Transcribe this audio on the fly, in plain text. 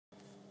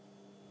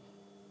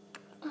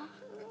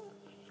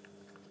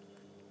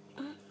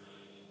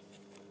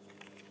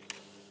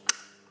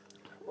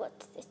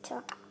What's the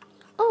time?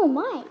 Oh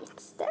my,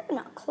 it's 7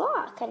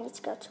 o'clock. I need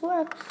to go to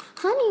work.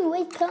 Honey,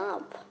 wake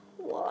up.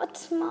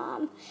 What,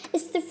 Mom?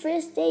 It's the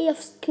first day of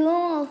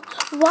school.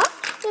 What?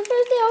 The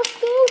first day of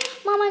school?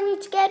 Mom, I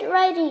need to get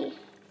ready.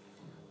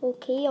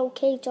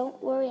 Okay,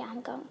 don't worry.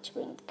 I'm going to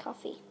bring the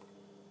coffee.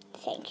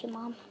 Thank you,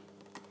 Mom.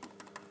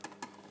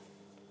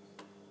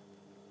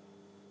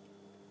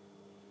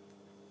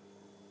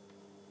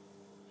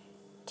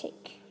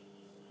 Take.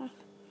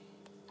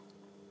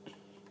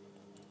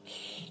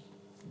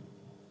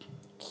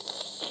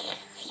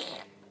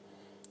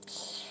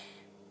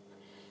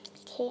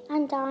 Okay,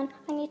 I'm done.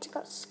 I need to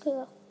go to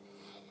school.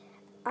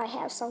 I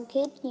have some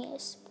good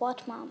news.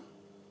 What, Mom?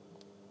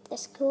 The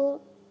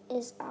school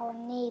is our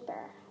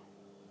neighbor.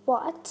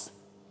 What?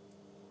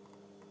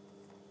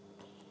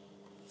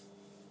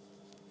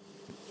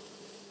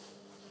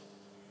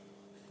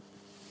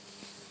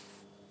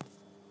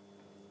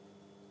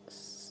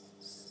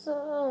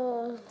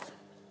 So,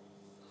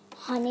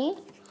 honey,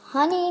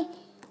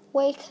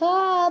 wake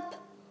up.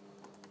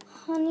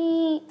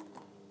 Honey,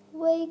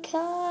 wake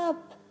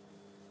up.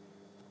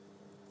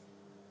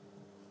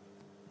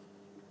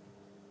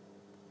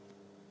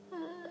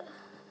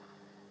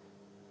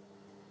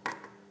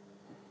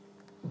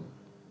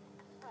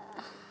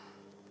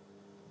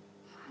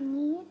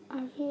 Honey,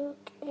 are you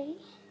okay?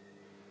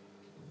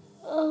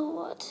 Oh,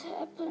 what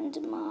happened,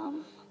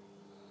 Mom?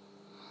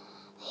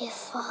 You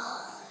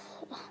fall.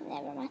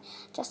 Never mind.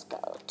 Just go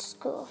to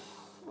school.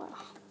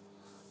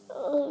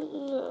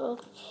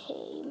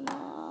 Okay,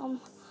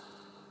 Mom.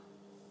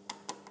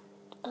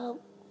 Oh,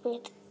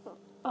 wait.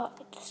 Oh,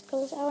 this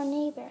goes our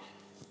neighbor.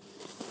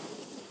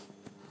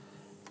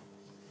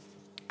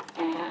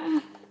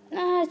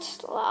 No,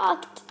 it's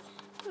locked.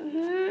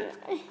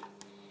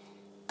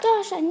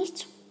 Gosh, I need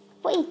to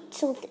wait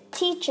till the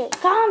teacher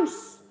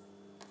comes.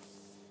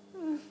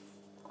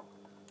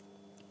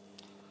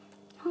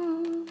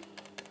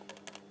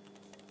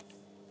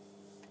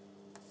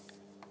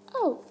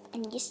 Oh, a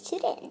new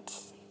student.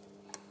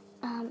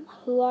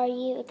 Who are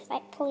you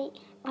exactly?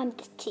 I'm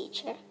the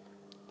teacher.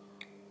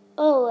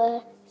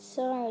 Oh,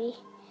 sorry.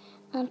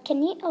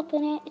 Can you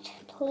open it,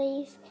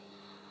 please?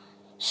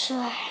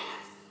 Sure.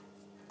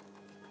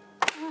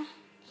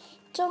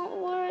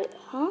 Don't worry.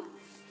 Huh?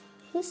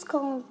 Who's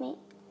calling me?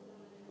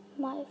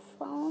 My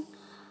phone?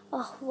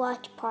 Oh,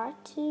 what,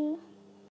 part 2?